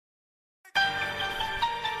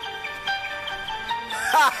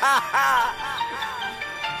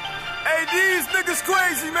Hey, these niggas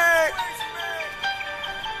crazy, man.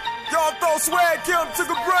 Y'all thought Swag Camp took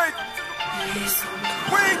a break.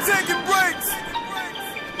 We ain't taking breaks.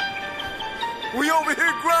 We over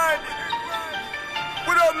here grinding.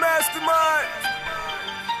 What up, Mastermind?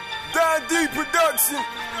 Don D Production.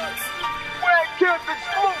 Swag Camp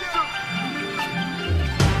exclusive.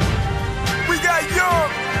 We got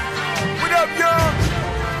Young. What up, Young?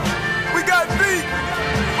 We got B.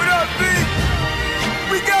 What up, B?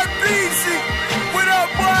 We got Beezy. What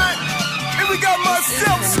up, boy? And we got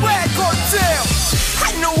myself, Swag Cartel.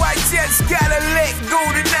 I know I just gotta let go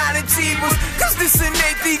to non-achievers, cause this an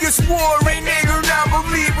atheist war, ain't nigga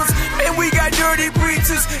non-believers. Man, we got dirty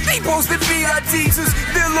preachers, they supposed to be our teachers.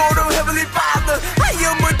 Dear Lord, oh Heavenly Father, I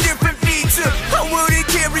am a different feature. How will they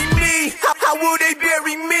carry me? How will they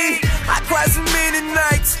bury me? I cry so many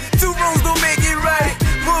nights, 2 rows don't make it right.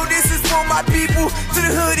 Well, this is for my people, to the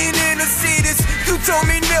hood and inner cities. You told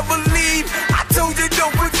me never leave, I told you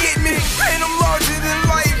don't forget me. Man, I'm larger than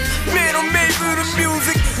life, man, I'm made for the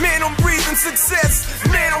music. Man, I'm breathing success,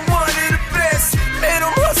 man, I'm one of the best. Man,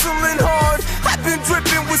 I'm hustling hard, I've been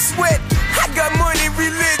dripping with sweat. I got money,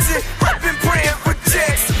 religion, I've been praying for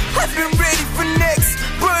checks. I've been ready for next,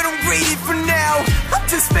 but I'm greedy for now. I'm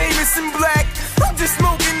just famous and black, I'm just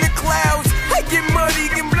smoking the clouds. I get money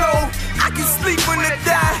and blow, I can sleep when I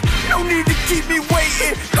die. No need to keep me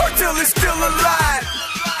waiting, Cartel is still alive.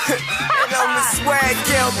 And I'm the Swag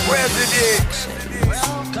Camp president.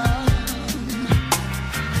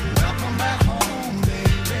 Welcome back home,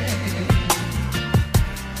 baby.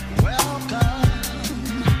 Welcome.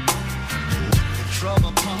 If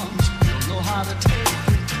trouble comes, you'll know how to take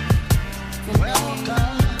it.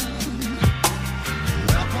 Welcome.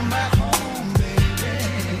 Welcome back home,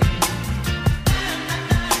 baby.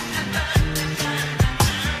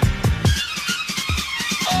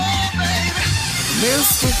 Oh, baby.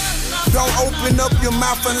 Mister, don't open up your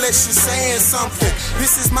mouth unless you're saying something.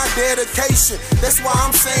 This is my dedication, that's why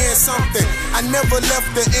I'm saying something. I never left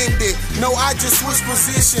the ending, no, I just switched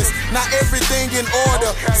positions. Not everything in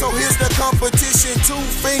order, so here's the competition. 2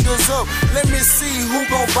 fingers up, let me see who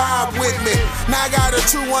gon' vibe with me. Now I got a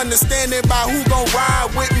true understanding by who gon' ride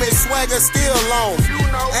with me. Swagger still on,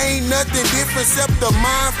 ain't nothing different except the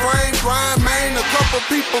mind frame, grind, man. A couple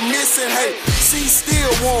people missing, hey, she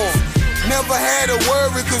still warm. Never had a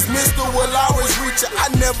worry, cause Mister will always reach it.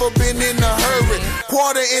 I never been in a hurry.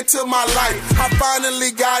 Quarter into my life, I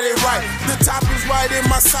finally got it right. The top is right in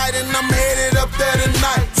my sight, and I'm headed up there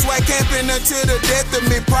tonight. Swag camping until the death of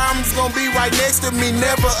me. Problems gonna be right next to me,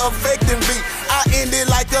 never affecting me. I ended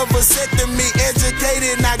like a vasectomy,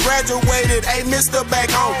 educated, not graduated. Hey, Mister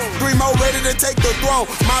back home, 3 more ready to take the throne.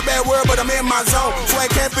 My bad word, but I'm in my zone.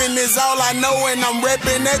 Swag camping is all I know, and I'm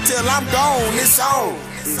repping that till I'm gone. It's on.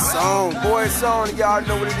 It's on, boy, it's on. Y'all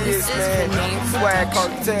know what it is, man. Swag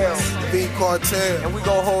Cartel, B Cartel, and we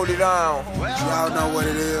gon' hold it on. y'all know what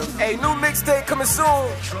it is. Hey, new mixtape coming soon.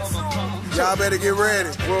 Y'all better get ready.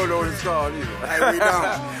 We'll know what it's called either. Hey, we don't.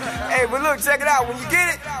 Hey, but look, check it out. When you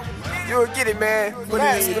get it, you'll get it, man. Put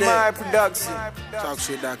it in your Mastermind Production.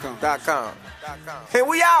 Talkshit.com. And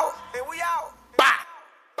we out.